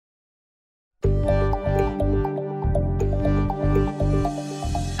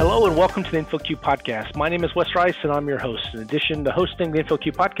Hello and welcome to the InfoQ podcast. My name is Wes Rice and I'm your host. In addition to hosting the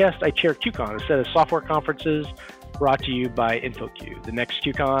InfoQ podcast, I chair QCon, a set of software conferences brought to you by InfoQ. The next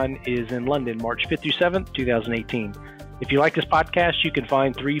QCon is in London, March 5th through 7th, 2018. If you like this podcast, you can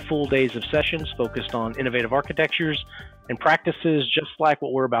find 3 full days of sessions focused on innovative architectures and practices just like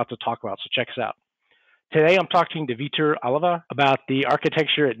what we're about to talk about, so check us out. Today, I'm talking to Vitor about the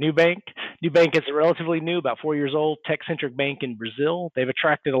architecture at Nubank. Nubank is a relatively new, about 4 years old, tech-centric bank in Brazil. They've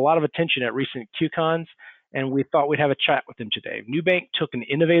attracted a lot of attention at recent QCons, and we thought we'd have a chat with them today. Nubank took an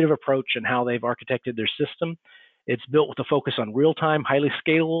innovative approach in how they've architected their system. It's built with a focus on real-time, highly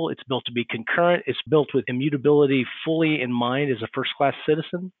scalable. It's built to be concurrent. It's built with immutability fully in mind as a first-class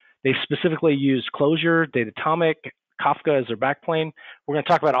citizen. They specifically use Clojure, Datatomic, Kafka as their backplane. We're going to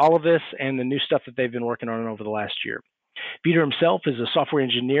talk about all of this and the new stuff that they've been working on over the last year. Vitor himself is a software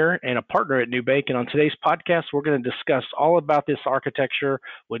engineer and a partner at Nubank, and on today's podcast, we're going to discuss all about this architecture,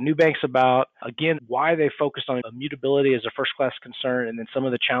 what Nubank's about, again, why they focused on immutability as a first-class concern, and then some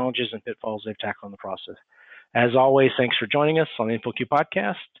of the challenges and pitfalls they've tackled in the process. As always, thanks for joining us on the InfoQ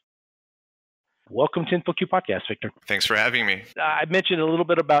podcast. Welcome to InfoQ Podcast, Victor. Thanks for having me. I mentioned a little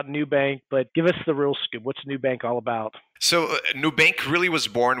bit about Nubank, but give us the real scoop. What's Nubank all about? So Nubank really was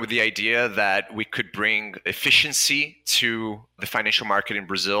born with the idea that we could bring efficiency to the financial market in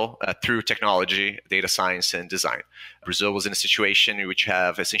Brazil through technology, data science, and design. Brazil was in a situation in which you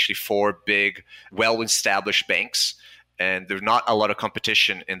have essentially 4 big, well-established banks, and there's not a lot of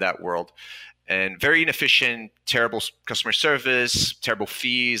competition in that world. And very inefficient, terrible customer service, terrible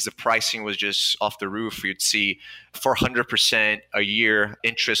fees. The pricing was just off the roof. You'd see 400% a year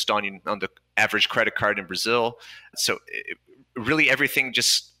interest on the average credit card in Brazil. So really everything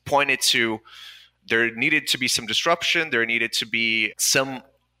just pointed to there needed to be some disruption. There needed to be some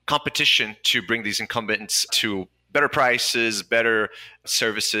competition to bring these incumbents to better prices, better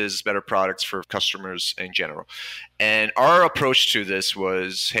services, better products for customers in general. And our approach to this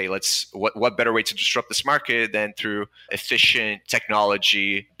was, hey, what better way to disrupt this market than through efficient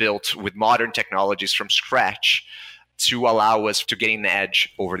technology built with modern technologies from scratch to allow us to gain the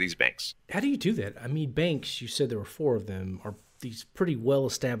edge over these banks. How do you do that? I mean, banks, you said there were 4 of them, are these pretty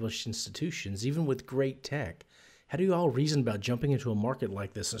well-established institutions, even with great tech. How do you all reason about jumping into a market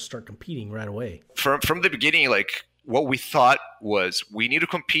like this and start competing right away? From the beginning, what we thought was we need to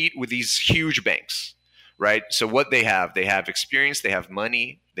compete with these huge banks, right? So what they have experience, they have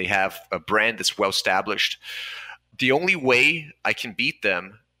money, they have a brand that's well established. The only way I can beat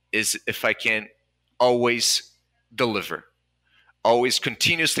them is if I can always deliver, always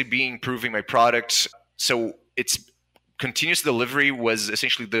continuously be improving my product. So it's continuous delivery was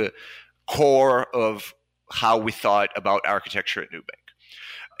essentially the core of how we thought about architecture at Nubank.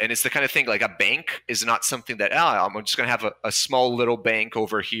 And it's the kind of thing, like a bank is not something that, I'm just going to have a small little bank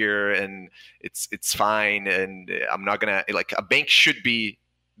over here and it's fine. And I'm not going to, a bank should be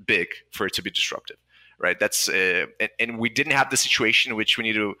big for it to be disruptive, right? That's, and we didn't have the situation in which we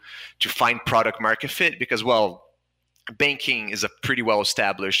need to find product market fit because, banking is a pretty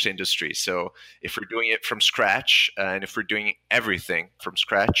well-established industry. So if we're doing it from scratch and if we're doing everything from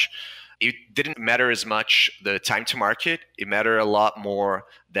scratch, it didn't matter as much the time to market. It mattered a lot more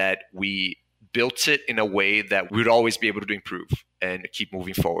that we built it in a way that we would always be able to improve and keep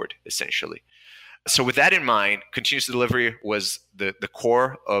moving forward, essentially. So with that in mind, continuous delivery was the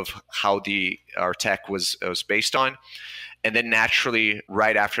core of how our tech was based on. And then naturally,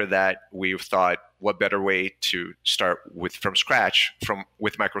 right after that, we thought, what better way to start from scratch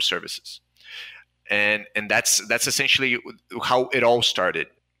with microservices? And that's essentially how it all started.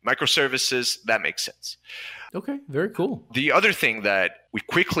 Microservices, that makes sense. Okay, very cool. The other thing that we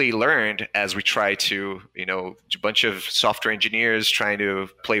quickly learned as we tried to, a bunch of software engineers trying to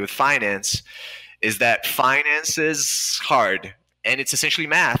play with finance, is that finance is hard. And it's essentially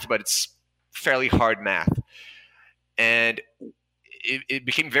math, but it's fairly hard math. And it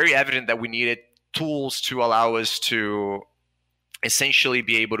became very evident that we needed tools to allow us to essentially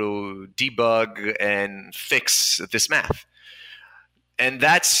be able to debug and fix this math. And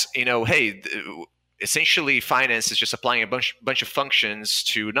that's, essentially finance is just applying a bunch of functions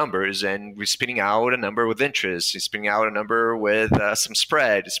to numbers, and we're spitting out a number with interest, we're spitting out a number with some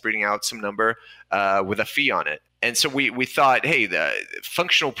spread, spitting out some number with a fee on it. And so we thought, hey, the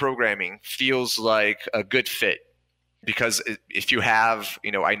functional programming feels like a good fit. Because if you have,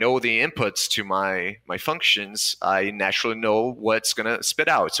 I know the inputs to my functions, I naturally know what's going to spit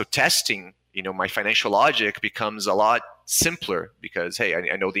out. So testing, my financial logic becomes a lot simpler because, hey,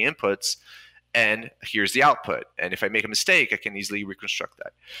 I know the inputs and here's the output. And if I make a mistake, I can easily reconstruct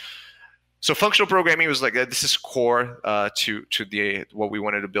that. So functional programming was like this is core to the what we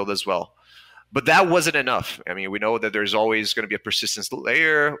wanted to build as well. But that wasn't enough. I mean, we know that there's always going to be a persistence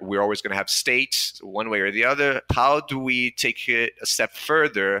layer. We're always going to have states one way or the other. How do we take it a step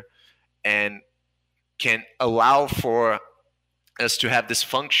further and can allow for us to have this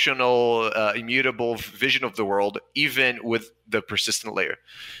functional, immutable vision of the world, even with the persistent layer?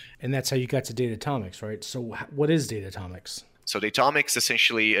 And that's how you got to Datatomics, right? So what is Datatomics? So Datatomics is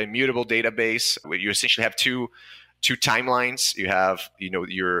essentially a mutable database. You essentially have two timelines. You have,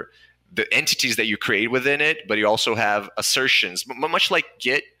 the entities that you create within it, but you also have assertions. Much like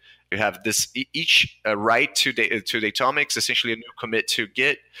Git, you have this each write to Datatomics, essentially a new commit to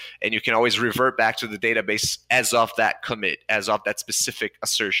Git, and you can always revert back to the database as of that commit, as of that specific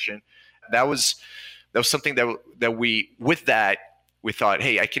assertion. That was something that we thought,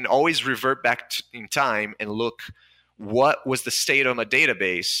 hey, I can always revert back in time and look what was the state on a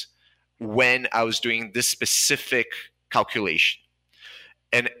database when I was doing this specific calculation.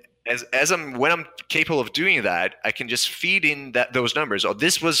 And when I'm capable of doing that, I can just feed in those numbers. Oh,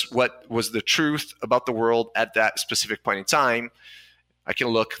 this was what was the truth about the world at that specific point in time. I can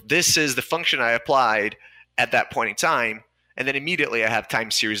look, this is the function I applied at that point in time, and then immediately I have time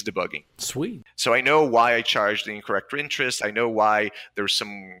series debugging. Sweet. So I know why I charged the incorrect interest. I know why there was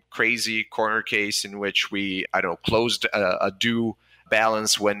some crazy corner case in which we, closed a due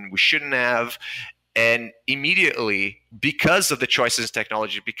balance when we shouldn't have. And immediately, because of the choices in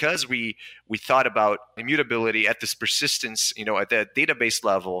technology, because we thought about immutability at this persistence, at the database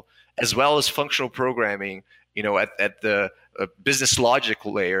level, as well as functional programming, at the business logic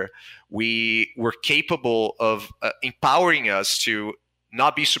layer, we were capable of empowering us to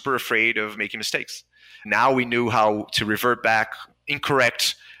not be super afraid of making mistakes. Now we knew how to revert back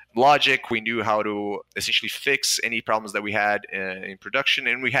incorrect logic. We knew how to essentially fix any problems that we had in production,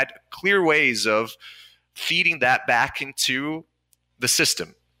 and we had clear ways of feeding that back into the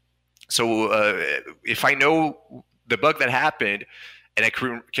system. So if I know the bug that happened and I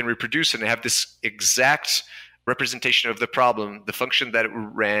can reproduce it and have this exact representation of the problem, the function that it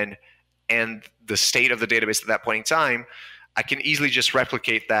ran, and the state of the database at that point in time, I can easily just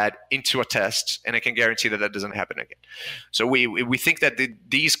replicate that into a test, and I can guarantee that doesn't happen again. So we think that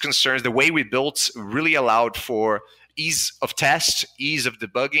these concerns, the way we built, really allowed for ease of test, ease of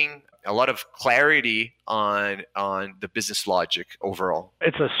debugging, a lot of clarity on the business logic overall.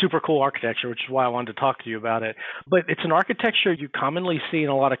 It's a super cool architecture, which is why I wanted to talk to you about it. But it's an architecture you commonly see in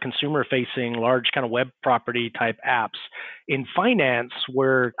a lot of consumer-facing, large kind of web property type apps. In finance,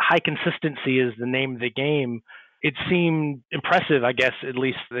 where high consistency is the name of the game, it seemed impressive, I guess, at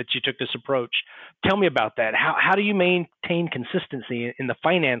least, that you took this approach. Tell me about that. How do you maintain consistency in the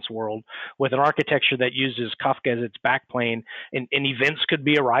finance world with an architecture that uses Kafka as its backplane, and events could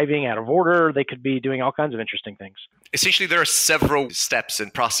be arriving out of order? They could be doing all kinds of interesting things. Essentially, there are several steps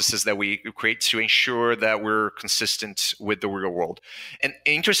and processes that we create to ensure that we're consistent with the real world. And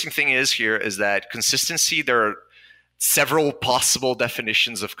the interesting thing is that consistency, there are several possible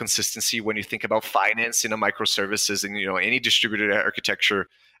definitions of consistency when you think about finance in a microservices and any distributed architecture.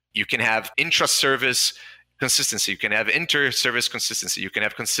 You can have intra-service consistency, you can have inter-service consistency, you can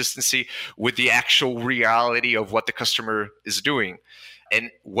have consistency with the actual reality of what the customer is doing.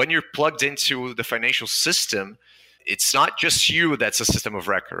 And when you're plugged into the financial system, it's not just you that's a system of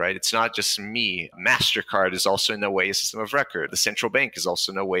record, right? It's not just me. MasterCard is also in a way a system of record. The central bank is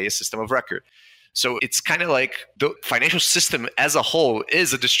also in a way a system of record. So it's kind of like the financial system as a whole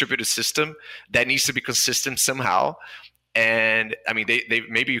is a distributed system that needs to be consistent somehow. And I mean, they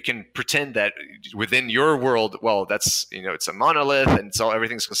maybe you can pretend that within your world, well, that's, it's a monolith and so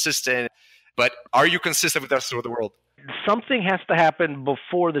everything's consistent. But are you consistent with the rest of the world? Something has to happen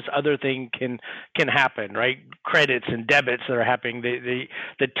before this other thing can happen, right? Credits and debits that are happening,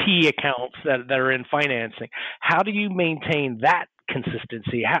 the T accounts that are in financing. How do you maintain that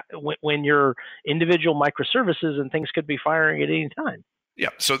consistency when you're individual microservices and things could be firing at any time? Yeah,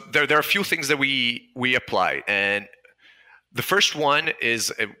 so there are a few things that we apply, and the first one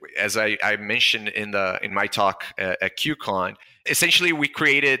is, as I mentioned in my talk at QCon, essentially we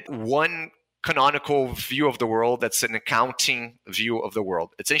created one canonical view of the world that's an accounting view of the world.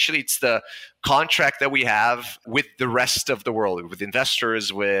 Essentially, it's the contract that we have with the rest of the world, with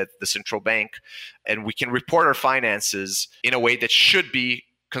investors, with the central bank, and we can report our finances in a way that should be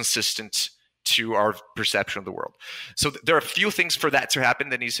consistent to our perception of the world. So there are a few things for that to happen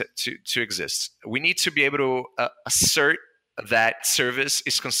that needs to exist. We need to be able to assert that service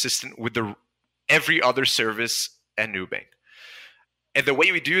is consistent with every other service at Nubank. And the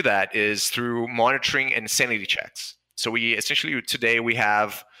way we do that is through monitoring and sanity checks. So today we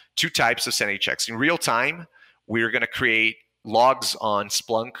have two types of sanity checks. In real time, we're going to create logs on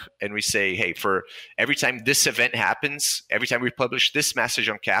Splunk, and we say, hey, for every time this event happens, every time we publish this message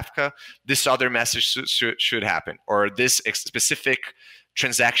on Kafka, this other message should happen, or this specific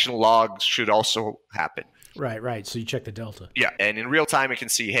transaction log should also happen. Right. So you check the delta. Yeah, and in real time, I can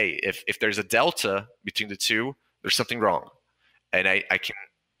see, hey, if there's a delta between the two, there's something wrong. And I can,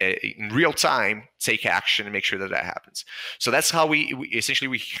 in real time, take action and make sure that happens. So that's how we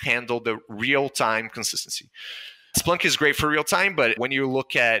essentially handle the real-time consistency. Splunk is great for real time, but when you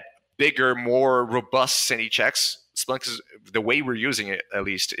look at bigger, more robust sanity checks, Splunk is, the way we're using it, at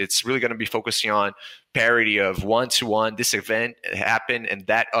least, it's really going to be focusing on parity of one-to-one. This event happened and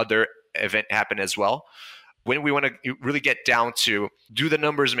that other event happened as well. When we want to really get down to, do the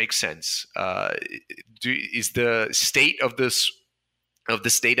numbers make sense? Is the state of this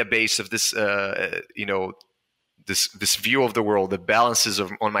database, of this this view of the world, the balances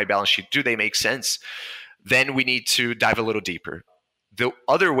on my balance sheet, do they make sense? Then we need to dive a little deeper. The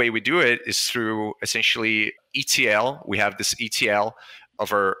other way we do it is through essentially ETL. We have this ETL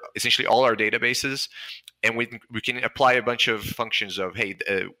of essentially all our databases, and we can apply a bunch of functions of, hey,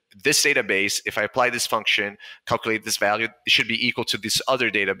 this database, if I apply this function, calculate this value, it should be equal to this other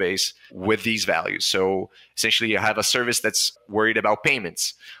database with these values. So essentially, I have a service that's worried about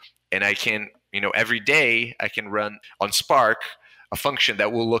payments, and I can, every day I can run on Spark a function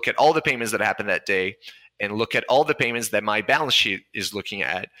that will look at all the payments that happened that day and look at all the payments that my balance sheet is looking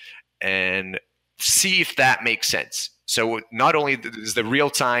at and see if that makes sense. So not only is the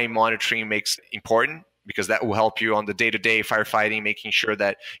real-time monitoring makes important, because that will help you on the day-to-day firefighting, making sure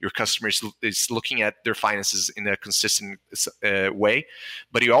that your customer is looking at their finances in a consistent way.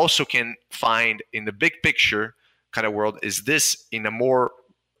 But you also can find in the big picture kind of world, is this in a more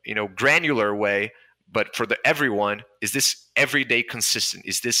granular way, but for everyone, is this everyday consistent?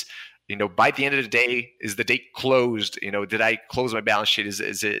 Is this, by the end of the day, is the date closed? Did I close my balance sheet?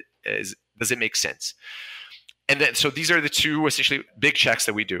 Does it make sense? And then, so these are the two essentially big checks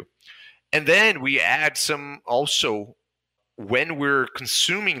that we do. And then we add some also, when we're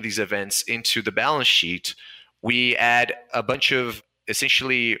consuming these events into the balance sheet, we add a bunch of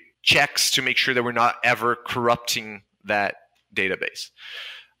essentially checks to make sure that we're not ever corrupting that database.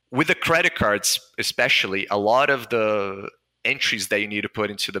 With the credit cards, especially, a lot of the entries that you need to put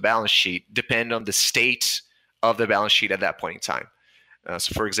into the balance sheet depend on the state of the balance sheet at that point in time.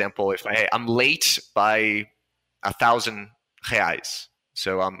 So for example, if I'm late by 1,000 reais,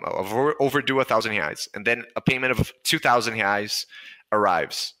 so I'm overdue 1,000 reais, and then a payment of 2,000 reais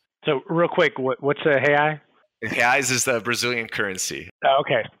arrives. So real quick, what's a reais? Reais is the Brazilian currency. Oh,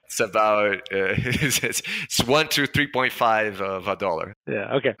 okay. It's about it's 1 to 3.5 of a dollar.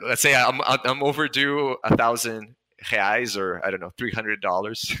 Yeah. Okay. Let's say I'm overdue 1,000 reais, or I don't know,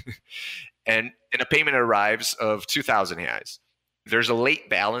 $300, and a payment arrives of 2,000 reais. There's a late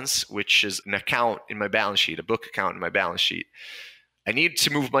balance, which is an account in my balance sheet, a book account in my balance sheet. I need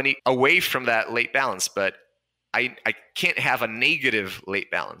to move money away from that late balance, but I can't have a negative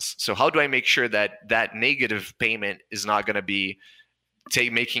late balance. So how do I make sure that that negative payment is not going to be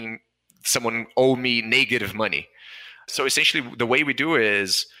making someone owe me negative money? So essentially, the way we do it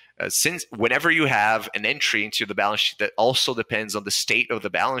is, since whenever you have an entry into the balance sheet that also depends on the state of the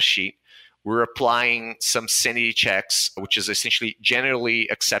balance sheet, we're applying some sanity checks, which is essentially generally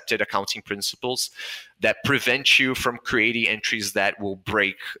accepted accounting principles that prevent you from creating entries that will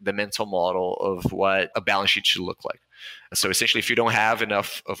break the mental model of what a balance sheet should look like. So essentially, if you don't have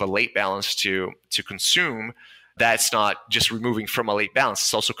enough of a late balance to consume, that's not just removing from a late balance,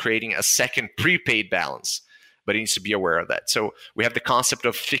 it's also creating a second prepaid balance. But it needs to be aware of that. So we have the concept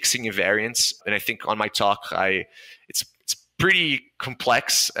of fixing invariance. And I think on my talk, it's pretty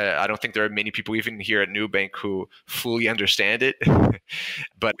complex. I don't think there are many people even here at Nubank who fully understand it.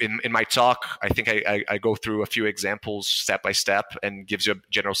 But in my talk, I think I go through a few examples step by step and gives you a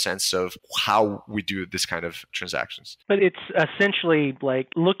general sense of how we do this kind of transactions. But it's essentially like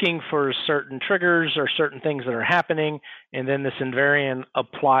looking for certain triggers or certain things that are happening, and then this invariant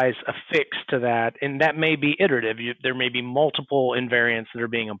applies a fix to that. And that may be iterative. There may be multiple invariants that are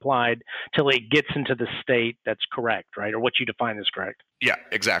being applied till it gets into the state that's correct, right? Or what you define as correct. Yeah,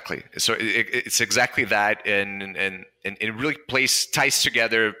 exactly. So it's exactly that, and it really ties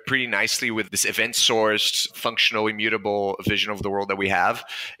together pretty nicely with this event-sourced, functional, immutable vision of the world that we have,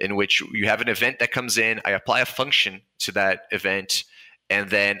 in which you have an event that comes in, I apply a function to that event, and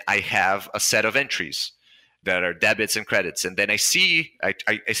then I have a set of entries that are debits and credits. And then I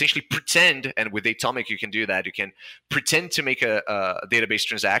essentially pretend, and with Atomic you can do that, you can pretend to make a database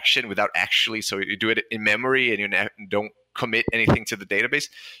transaction without actually, so you do it in memory and you don't commit anything to the database,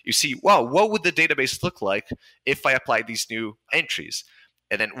 you see, wow, what would the database look like if I applied these new entries?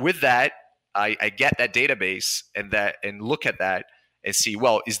 And then with that, I get that database and look at that and see,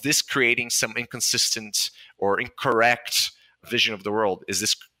 well, is this creating some inconsistent or incorrect vision of the world? Is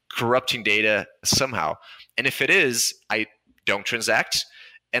this corrupting data somehow? And if it is, I don't transact.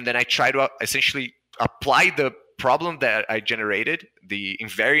 And then I try to essentially apply the problem that I generated, the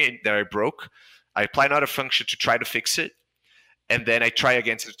invariant that I broke. I apply another function to try to fix it. And then I try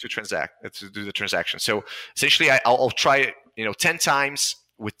again to do the transaction. So essentially, I'll try it 10 times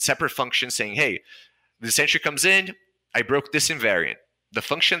with separate functions saying, hey, this entry comes in, I broke this invariant. The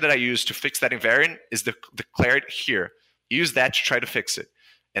function that I use to fix that invariant is declared here. Use that to try to fix it.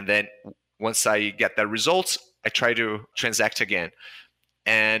 And then once I get that result, I try to transact again.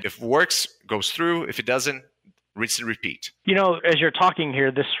 And if it works, goes through. If it doesn't, rinse and repeat. As you're talking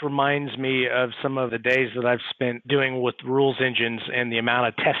here, this reminds me of some of the days that I've spent doing with rules engines and the amount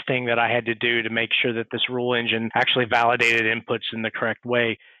of testing that I had to do to make sure that this rule engine actually validated inputs in the correct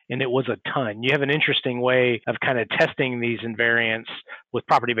way. And it was a ton. You have an interesting way of kind of testing these invariants with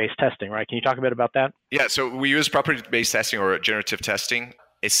property-based testing, right? Can you talk a bit about that? Yeah, so we use property-based testing or generative testing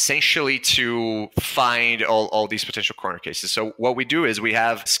essentially to find all these potential corner cases. So what we do is we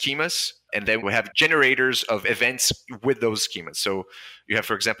have schemas, and then we have generators of events with those schemas. So you have,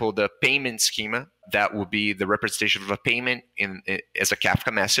 for example, the payment schema that will be the representation of a payment as a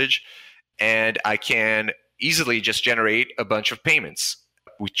Kafka message. And I can easily just generate a bunch of payments.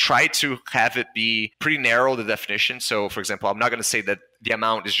 We try to have it be pretty narrow, the definition. So, for example, I'm not going to say that the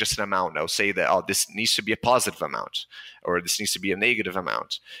amount is just an amount. I'll say that, this needs to be a positive amount, or this needs to be a negative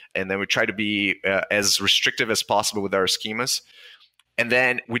amount. And then we try to be as restrictive as possible with our schemas. And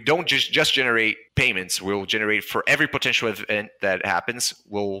then we don't just generate payments. We'll generate for every potential event that happens.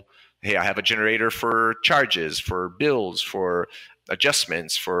 I have a generator for charges, for bills, for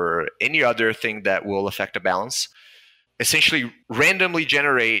adjustments, for any other thing that will affect a balance. Essentially randomly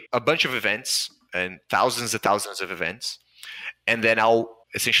generate a bunch of events and thousands of events. And then I'll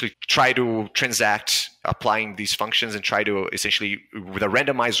essentially try to transact applying these functions and try to essentially, with a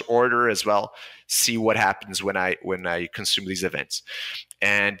randomized order as well, see what happens when I consume these events.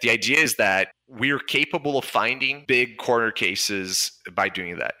 And the idea is that we're capable of finding big corner cases by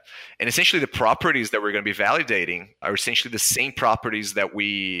doing that. And essentially the properties that we're going to be validating are essentially the same properties that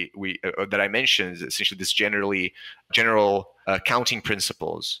that I mentioned, essentially this general accounting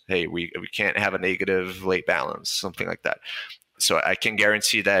principles. Hey, we can't have a negative late balance, something like that. So I can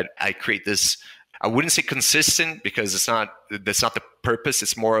guarantee that I create this, I wouldn't say consistent, because that's not the purpose.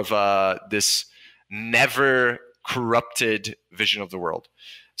 It's more of this never corrupted vision of the world.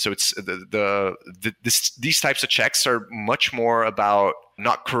 So it's these types of checks are much more about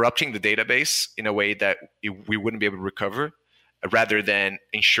not corrupting the database in a way that we wouldn't be able to recover, rather than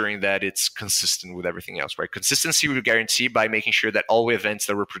ensuring that it's consistent with everything else, right? Consistency we guarantee by making sure that all events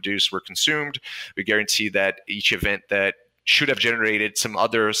that were produced were consumed. We guarantee that each event that should have generated some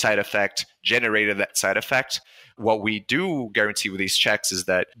other side effect generated that side effect. What we do guarantee with these checks is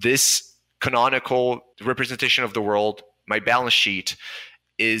that this canonical representation of the world, my balance sheet,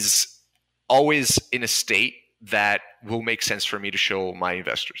 is always in a state that will make sense for me to show my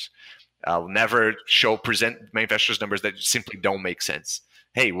investors. I'll never present my investors numbers that simply don't make sense.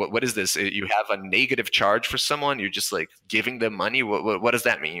 Hey, what is this? You have a negative charge for someone. You're just like giving them money. What does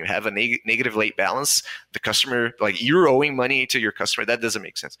that mean? You have a negative late balance. The customer, like you're owing money to your customer. That doesn't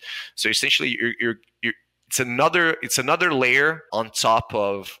make sense. So essentially, it's another layer on top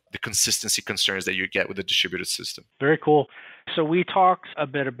of the consistency concerns that you get with a distributed system. Very cool. So we talked a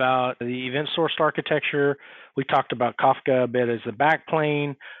bit about the event-sourced architecture. We talked about Kafka a bit as the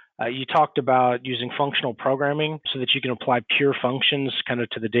backplane. You talked about using functional programming so that you can apply pure functions kind of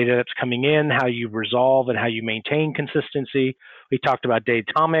to the data that's coming in, how you resolve and how you maintain consistency. We talked about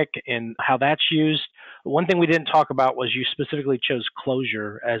Datamic and how that's used. One thing we didn't talk about was you specifically chose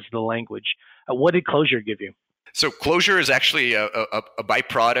Clojure as the language. What did Clojure give you? So Clojure is actually a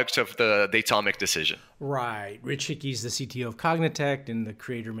byproduct of the Datamic decision. Right. Rich Hickey's the CTO of Cognitect and the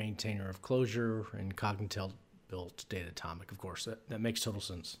creator-maintainer of Clojure, and Cognitel built Datamic, of course. That makes total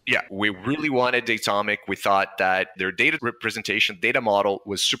sense. Yeah, we really wanted Datamic. We thought that their data representation, data model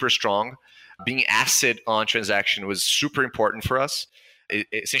was super strong. Being ACID on transaction was super important for us. It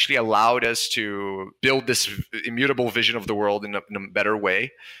essentially allowed us to build this immutable vision of the world in a better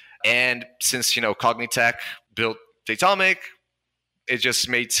way. And since Cognitech built Datamic, it just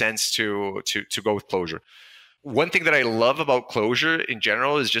made sense to go with Clojure. One thing that I love about Clojure in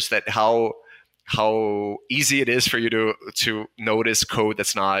general is just that how easy it is for you to notice code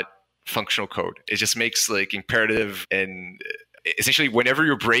that's not functional code. It just makes like imperative and essentially whenever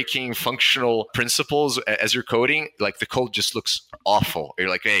you're breaking functional principles as you're coding, like the code just looks awful. You're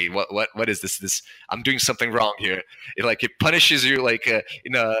like, hey, what is this? I'm doing something wrong here. It punishes you like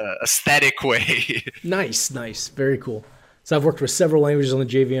in a aesthetic way. Nice. Very cool. So I've worked with several languages on the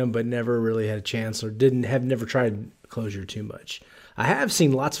JVM, but never really had a chance or never tried Clojure too much. I have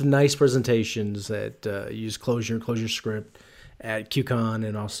seen lots of nice presentations that use Clojure and Clojure script at QCon,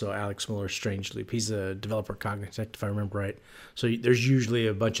 and also Alex Miller, Strange Loop. He's a developer at Cognitect, if I remember right. So there's usually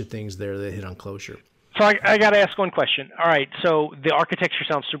a bunch of things there that hit on Clojure. So I got to ask one question. All right, so the architecture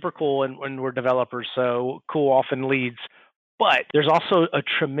sounds super cool, and when we're developers, so cool often leads. But there's also a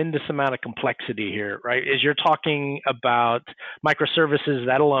tremendous amount of complexity here, right? As you're talking about microservices,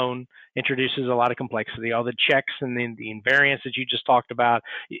 that alone introduces a lot of complexity. All the checks and then the invariants that you just talked about,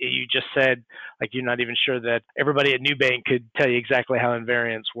 you just said, like, you're not even sure that everybody at Nubank could tell you exactly how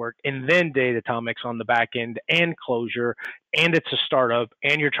invariants work. And then Datatomics on the back end and Clojure, and it's a startup,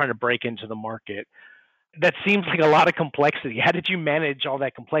 and you're trying to break into the market. That seems like a lot of complexity. How did you manage all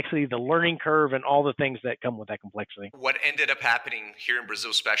that complexity, the learning curve, and all the things that come with that complexity? What ended up happening here in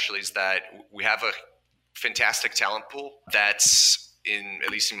Brazil especially is that we have a fantastic talent pool that's,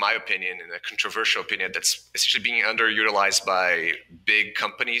 at least in my opinion, in a controversial opinion, that's essentially being underutilized by big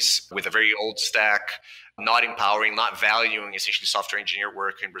companies with a very old stack, not empowering, not valuing essentially software engineer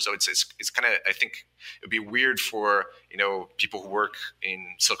work in Brazil. It's kind of, I think it'd be weird for, people who work in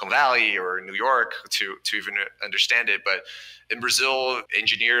Silicon Valley or New York to even understand it. But in Brazil,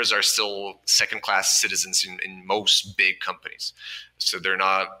 engineers are still second-class citizens in most big companies. So they're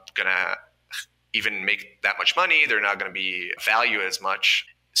not going to even make that much money. They're not going to be valued as much.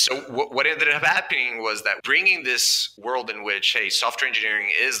 So what ended up happening was that bringing this world in which, hey, software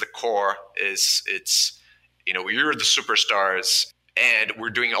engineering is the core, you're the superstars, and we're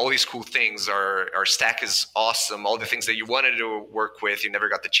doing all these cool things. Our stack is awesome. All the things that you wanted to work with, you never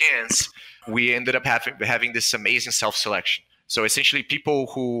got the chance. We ended up having this amazing self-selection. So essentially people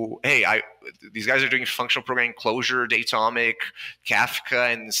who, these guys are doing functional programming, Clojure, Datomic,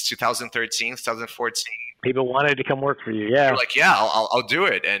 Kafka in 2013, 2014. People wanted to come work for you, yeah. You're like, yeah, I'll do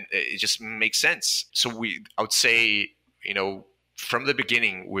it. And it just makes sense. So I would say, from the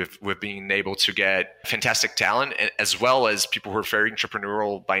beginning, we've been able to get fantastic talent, as well as people who are very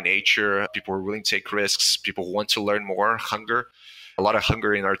entrepreneurial by nature, people who are willing to take risks, people who want to learn more, a lot of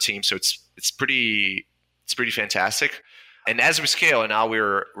hunger in our team. So it's pretty fantastic. And as we scale, and now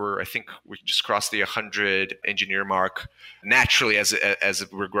I think we just crossed the 100 engineer mark. Naturally, as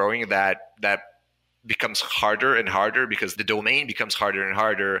we're growing, that becomes harder and harder because the domain becomes harder and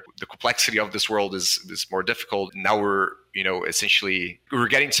harder. The complexity of this world is more difficult. Now we're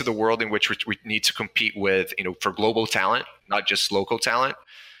getting to the world in which we need to compete with, for global talent, not just local talent.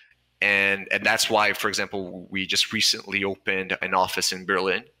 And that's why, for example, we just recently opened an office in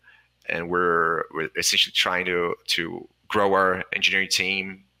Berlin, and we're essentially trying to grow our engineering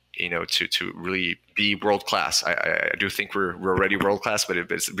team, to really be world class. I do think we're already world class, but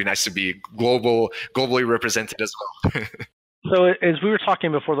it'd be nice to be globally represented as well. So as we were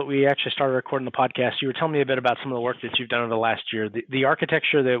talking before that we actually started recording the podcast, you were telling me a bit about some of the work that you've done over the last year. The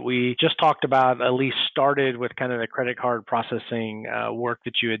architecture that we just talked about at least started with kind of the credit card processing work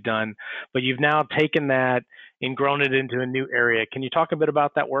that you had done, but you've now taken that and grown it into a new area. Can you talk a bit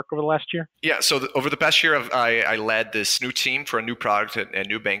about that work over the last year? Yeah, so over the past year, I led this new team for a new product at a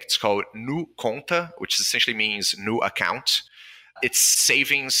new bank. It's called Nu Conta, which essentially means new account. It's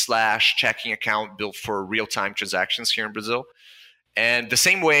savings/checking account built for real-time transactions here in Brazil. And the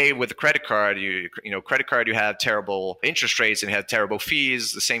same way with the credit card, credit card, you have terrible interest rates and you have terrible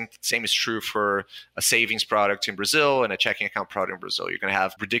fees. The same is true for a savings product in Brazil and a checking account product in Brazil. You're going to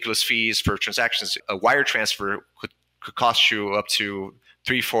have ridiculous fees for transactions. A wire transfer could cost you up to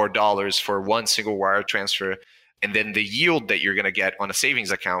 $3-4 for one single wire transfer. And then the yield that you're going to get on a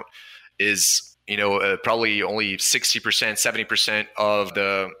savings account is, probably only 60%, 70% of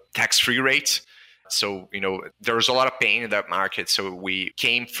the tax-free rate. So, there was a lot of pain in that market. So we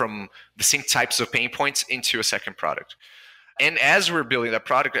came from the same types of pain points into a second product. And as we're building that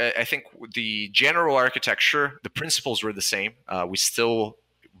product, I think the general architecture, the principles were the same. We still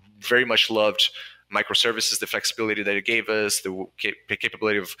very much loved microservices, the flexibility that it gave us, the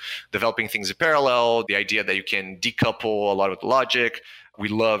capability of developing things in parallel, the idea that you can decouple a lot of the logic. We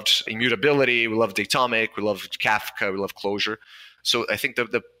loved immutability, we loved Datomic, we loved Kafka, we loved Clojure. So I think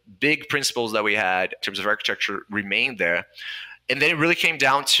the big principles that we had in terms of architecture remained there. And then it really came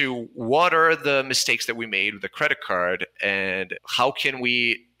down to what are the mistakes that we made with the credit card and how can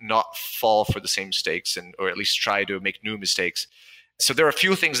we not fall for the same mistakes or at least try to make new mistakes. So there are a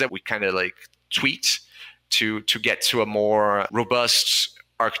few things that we kind of like tweaked to get to a more robust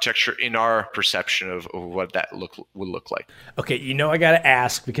architecture in our perception of what that would look like. Okay, I got to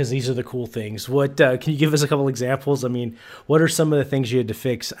ask because these are the cool things. What can you give us a couple examples? I mean, what are some of the things you had to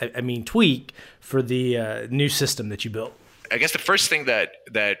fix? I mean, tweak for the new system that you built. I guess the first thing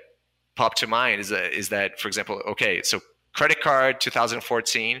that popped to mind is that, for example, okay, so credit card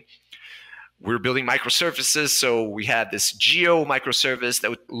 2014. We're building microservices. So we had this geo microservice that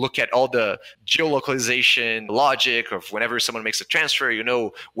would look at all the geolocalization logic of whenever someone makes a transfer, you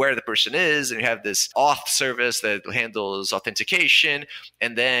know where the person is. And you have this auth service that handles authentication.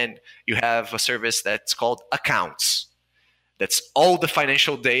 And then you have a service that's called accounts. That's all the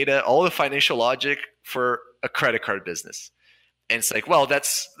financial data, all the financial logic for a credit card business. And it's like, well,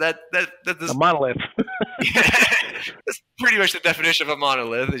 that's a monolith. That's pretty much the definition of a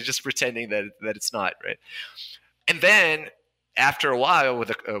monolith. It's just pretending that it's not, right? And then after a while, with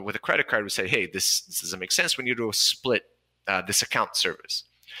a credit card, we say, hey, this doesn't make sense. We need to split this account service.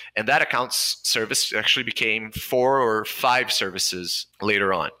 And that account service actually became 4 or 5 services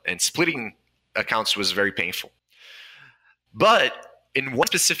later on. And splitting accounts was very painful. But in one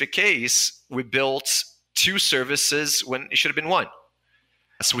specific case, we built 2 services when it should have been 1.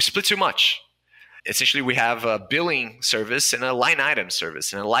 So we split too much. Essentially, we have a billing service and a line item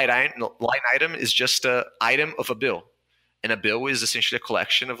service. And a line item is just an item of a bill. And a bill is essentially a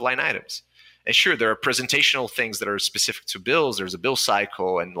collection of line items. And sure, there are presentational things that are specific to bills. There's a bill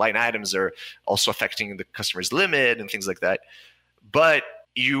cycle, and line items are also affecting the customer's limit and things like that. But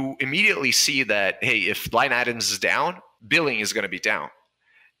you immediately see that, hey, if line items is down, billing is going to be down.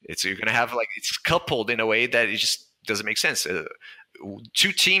 You're going to have it's coupled in a way that it just doesn't make sense.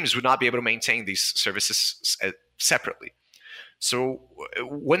 2 teams would not be able to maintain these services separately. So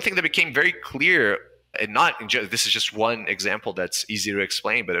one thing that became very clear, and this is just one example that's easy to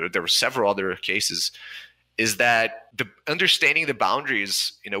explain, but there were several other cases, is that understanding the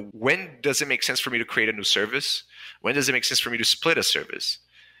boundaries, when does it make sense for me to create a new service? When does it make sense for me to split a service?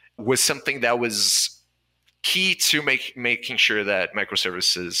 Was something that was key to making sure that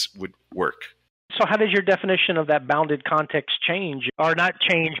microservices would work. So how does your definition of that bounded context change, or not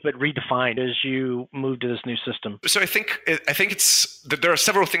change, but redefined as you move to this new system? So I think it's that there are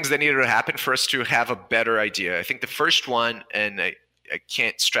several things that needed to happen for us to have a better idea. I think the first one, and I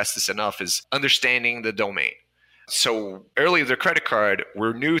can't stress this enough, is understanding the domain. So early with the credit card,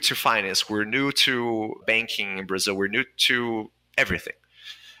 we're new to finance, we're new to banking in Brazil, we're new to everything.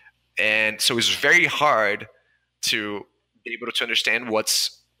 And so it's very hard to be able to understand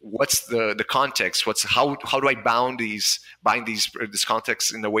what's the context, how do I bind this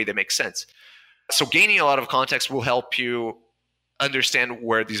context in a way that makes sense. So gaining a lot of context will help you understand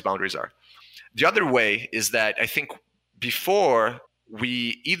where these boundaries are. The other way is that I think before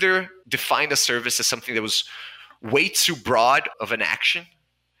we either defined a service as something that was way too broad of an action.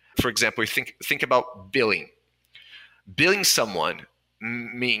 For example, think about billing. Billing someone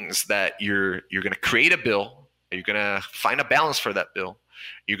means that you're going to create a bill, you're going to find a balance for that bill.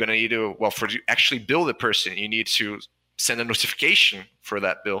 You're going to need to, for you actually bill the person, you need to send a notification for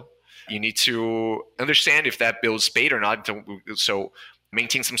that bill. You need to understand if that bill is paid or not. So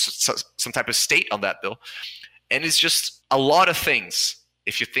maintain some type of state on that bill. And it's just a lot of things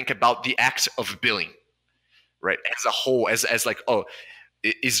if you think about the act of billing, right? As a whole, as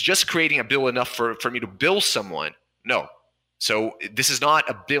is just creating a bill enough for me to bill someone? No. So this is not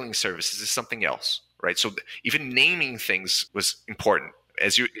a billing service. This is something else, right? So even naming things was important.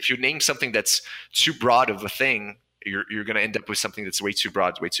 If you name something that's too broad of a thing, you're going to end up with something that's way too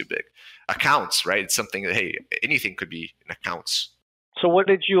broad, way too big. Accounts, right? It's something that, hey, anything could be in accounts. So what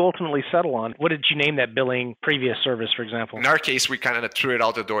did you ultimately settle on? What did you name that billing previous service, for example? In our case, we kind of threw it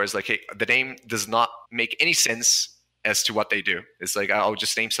out the door. It's like, hey, the name does not make any sense as to what they do. It's like, I'll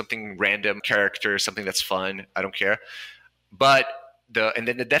just name something random, character, something that's fun. I don't care. But and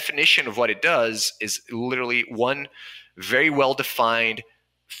then the definition of what it does is literally one very well-defined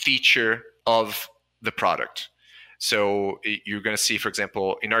feature of the product. So you're going to see, for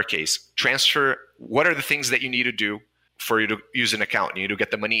example, in our case, transfer, what are the things that you need to do for you to use an account? You need to get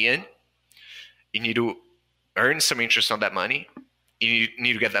the money in. You need to earn some interest on that money. You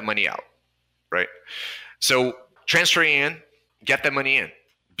need to get that money out, right? So transferring in, get that money in.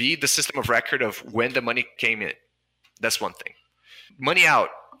 Be the system of record of when the money came in. That's one thing. Money out,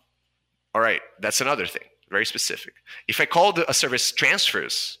 all right, that's another thing, very specific. If I call a service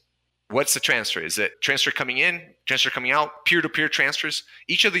transfers, what's the transfer? Is it transfer coming in, transfer coming out, peer-to-peer transfers?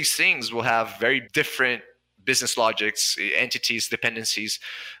 Each of these things will have very different business logics, entities, dependencies.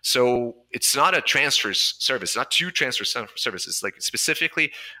 So it's not a transfer service, not two transfer services, like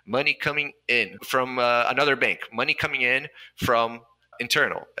specifically money coming in from another bank, money coming in from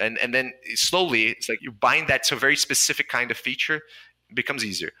internal. And then slowly, it's like you bind that to a very specific kind of feature, it becomes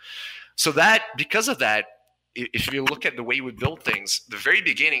easier. So that, because of that, if you look at the way we build things, the very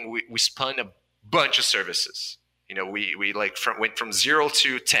beginning, we spun a bunch of services. We like went from 0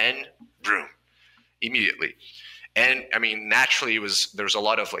 to 10, boom, immediately. And I mean, naturally, there was a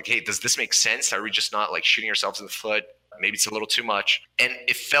lot of like, hey, does this make sense? Are we just not like shooting ourselves in the foot? Maybe it's a little too much. And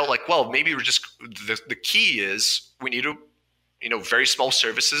it felt like, well, maybe we're just, the key is we need to, very small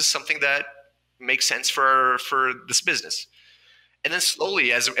services, something that makes sense for this business. And then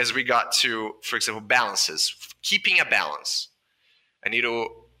slowly, as we got to, for example, balances, keeping a balance, I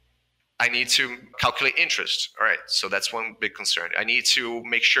need to calculate interest. All right, so that's one big concern. I need to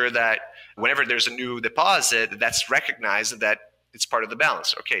make sure that whenever there's a new deposit, that's recognized that it's part of the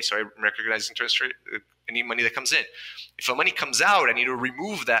balance. Okay, so I recognize interest rate, any money that comes in. If the money comes out, I need to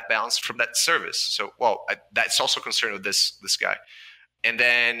remove that balance from that service. So, that's also a concern of this guy. And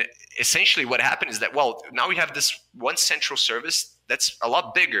then essentially what happened is that, now we have this one central service that's a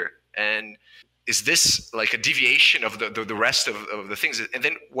lot bigger. And is this like a deviation of the rest of the things? And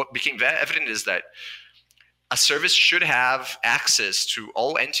then what became evident is that a service should have access to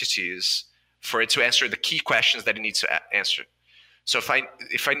all entities for it to answer the key questions that it needs to answer. So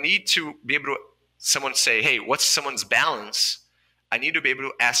if I need to be able to, someone say, hey, what's someone's balance? I need to be able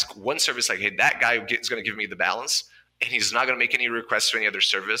to ask one service like, hey, that guy is going to give me the balance, and he's not going to make any requests to any other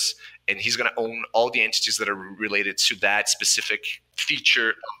service, and he's going to own all the entities that are related to that specific feature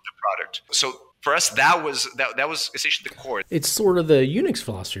of the product. So for us, that was essentially the core. It's sort of the Unix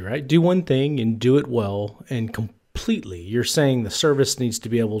philosophy, right? Do one thing and do it well and completely. You're saying the service needs to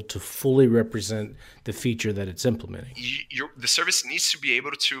be able to fully represent the feature that it's implementing. The service needs to be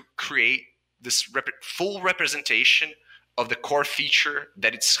able to create this full representation of the core feature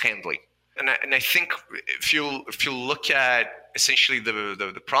that it's handling. And I think if you look at essentially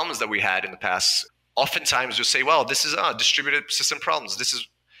the problems that we had in the past, oftentimes you'll say, well, this is distributed system problems.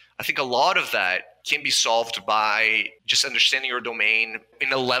 I think a lot of that can be solved by just understanding your domain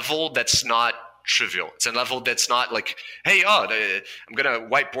in a level that's not trivial. It's a level that's not like, hey, I'm going to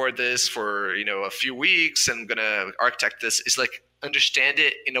whiteboard this for a few weeks and I'm going to architect this. It's like understand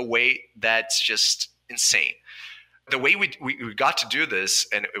it in a way that's just insane. The way we got to do this,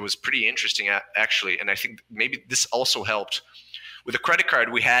 and it was pretty interesting actually, and I think maybe this also helped. With a credit card,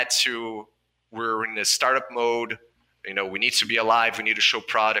 we're in a startup mode. We need to be alive. We need to show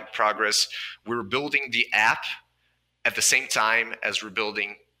product progress. We're building the app at the same time as we're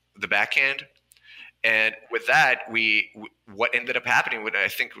building the backend. And with that, what ended up happening, what I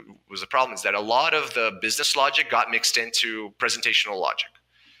think was a problem, is that a lot of the business logic got mixed into presentational logic.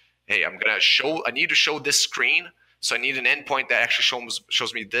 Hey, I need to show this screen, so I need an endpoint that actually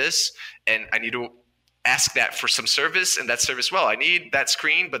shows me this, and I need to ask that for some service, and that service, I need that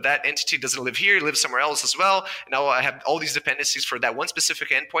screen, but that entity doesn't live here, it lives somewhere else as well. And now I have all these dependencies for that one specific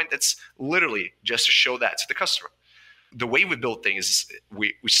endpoint that's literally just to show that to the customer. The way we build things is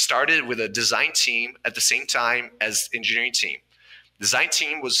we started with a design team at the same time as engineering team. Design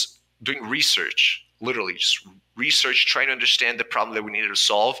team was doing research, literally just research, trying to understand the problem that we needed to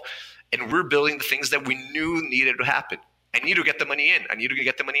solve. And we're building the things that we knew needed to happen. I need to get the money in. I need to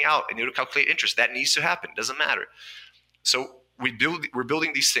get the money out. I need to calculate interest. That needs to happen. Doesn't matter. So we're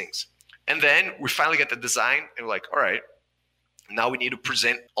building these things. And then we finally get the design and we're like, all right, now we need to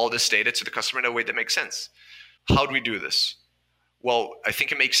present all this data to the customer in a way that makes sense. How do we do this? Well, I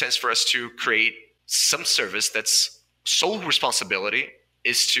think it makes sense for us to create some service that's sole responsibility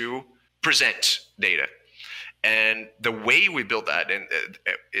is to present data. And the way we build that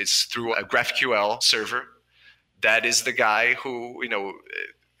is through a GraphQL server. That is the guy who,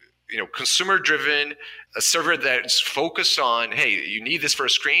 consumer driven, a server that's focused on, hey, you need this for a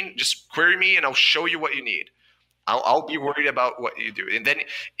screen, just query me and I'll show you what you need. I'll be worried about what you do. And then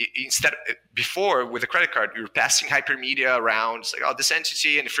before with a credit card, you're passing hypermedia around. It's like, this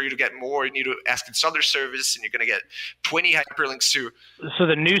entity, and for you to get more, you need to ask this other service, and you're going to get 20 hyperlinks to. So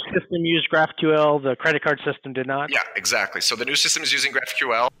the new system used GraphQL, the credit card system did not? Yeah, exactly. So the new system is using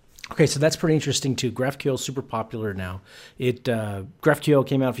GraphQL. Okay, so that's pretty interesting too. GraphQL is super popular now. GraphQL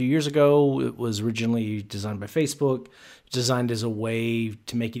came out a few years ago. It was originally designed by Facebook, designed as a way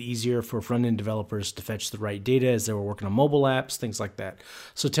to make it easier for front-end developers to fetch the right data as they were working on mobile apps, things like that.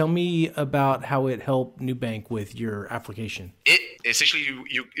 So tell me about how it helped Nubank with your application. Essentially,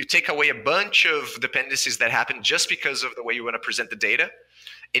 you take away a bunch of dependencies that happen just because of the way you want to present the data.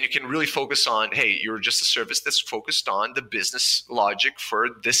 And you can really focus on, hey, you're just a service that's focused on the business logic for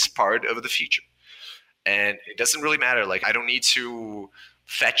this part of the feature. And it doesn't really matter. Like, I don't need to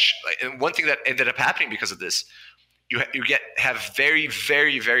fetch. And one thing that ended up happening because of this, you have very,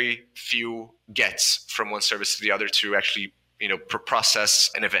 very, very few gets from one service to the other to actually,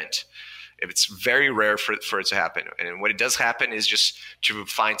 process an event. It's very rare for it to happen. And when it does happen is just to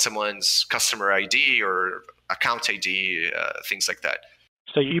find someone's customer ID or account ID, things like that.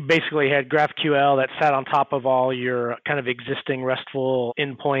 So you basically had GraphQL that sat on top of all your kind of existing RESTful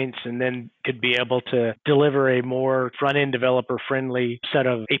endpoints and then could be able to deliver a more front-end developer-friendly set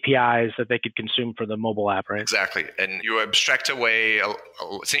of APIs that they could consume for the mobile app, right? Exactly. And you abstract away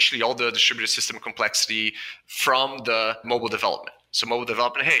essentially all the distributed system complexity from the mobile development. So mobile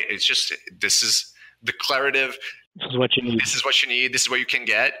development, hey, it's just, this is declarative. This is what you need. This is what you need. This is what you can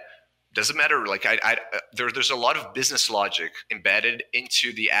get. Doesn't matter. Like there's a lot of business logic embedded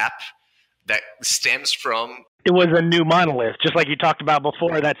into the app that stems from. It was a new monolith, just like you talked about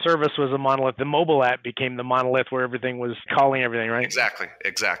before. That service was a monolith. The mobile app became the monolith where everything was calling everything, right? Exactly.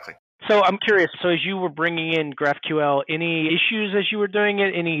 So I'm curious. So as you were bringing in GraphQL, any issues as you were doing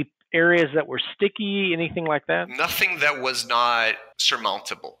it? Any areas that were sticky? Anything like that? Nothing that was not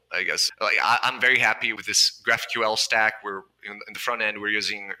surmountable, I guess. Like I'm very happy with this GraphQL stack. We're in the front end, we're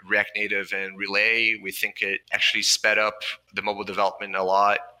using React Native and Relay. We think it actually sped up the mobile development a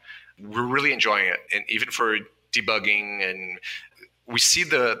lot. We're really enjoying it. And even for debugging, and we see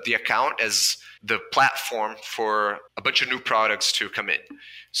the account as the platform for a bunch of new products to come in.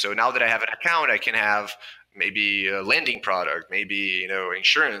 So now that I have an account, I can have maybe a lending product, maybe,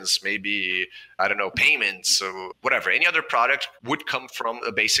 insurance, maybe, I don't know, payments, so whatever. Any other product would come from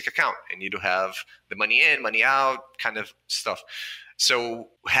a basic account. I need to have the money in, money out kind of stuff. So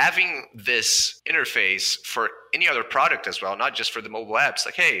having this interface for any other product as well, not just for the mobile apps,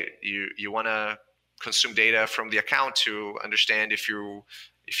 like, hey, you want to consume data from the account to understand if you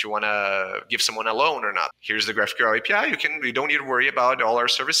want to give someone a loan or not. Here's the GraphQL API. You don't need to worry about all our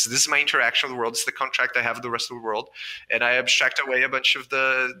services. This is my interaction with the world. This is the contract I have with the rest of the world. And I abstract away a bunch of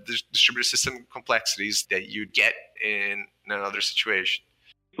the distributed system complexities that you'd get in another situation.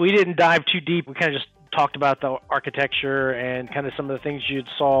 We didn't dive too deep. We kind of just talked about the architecture and kind of some of the things you'd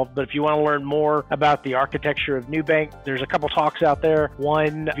solved. But if you want to learn more about the architecture of Nubank, there's a couple talks out there.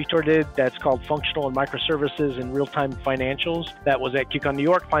 One Vitor did that's called Functional and Microservices in Real-Time Financials. That was at KubeCon New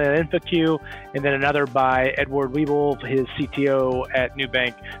York, find it at InfoQ. And then another by Edward Weibel, his CTO at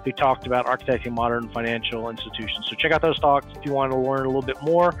Nubank, who talked about architecting modern financial institutions. So check out those talks if you want to learn a little bit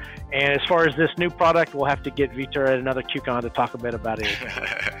more. And as far as this new product, we'll have to get Vitor at another KubeCon to talk a bit about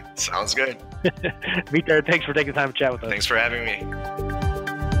it. Sounds good. Vitor, thanks for taking the time to chat with us. Thanks for having me.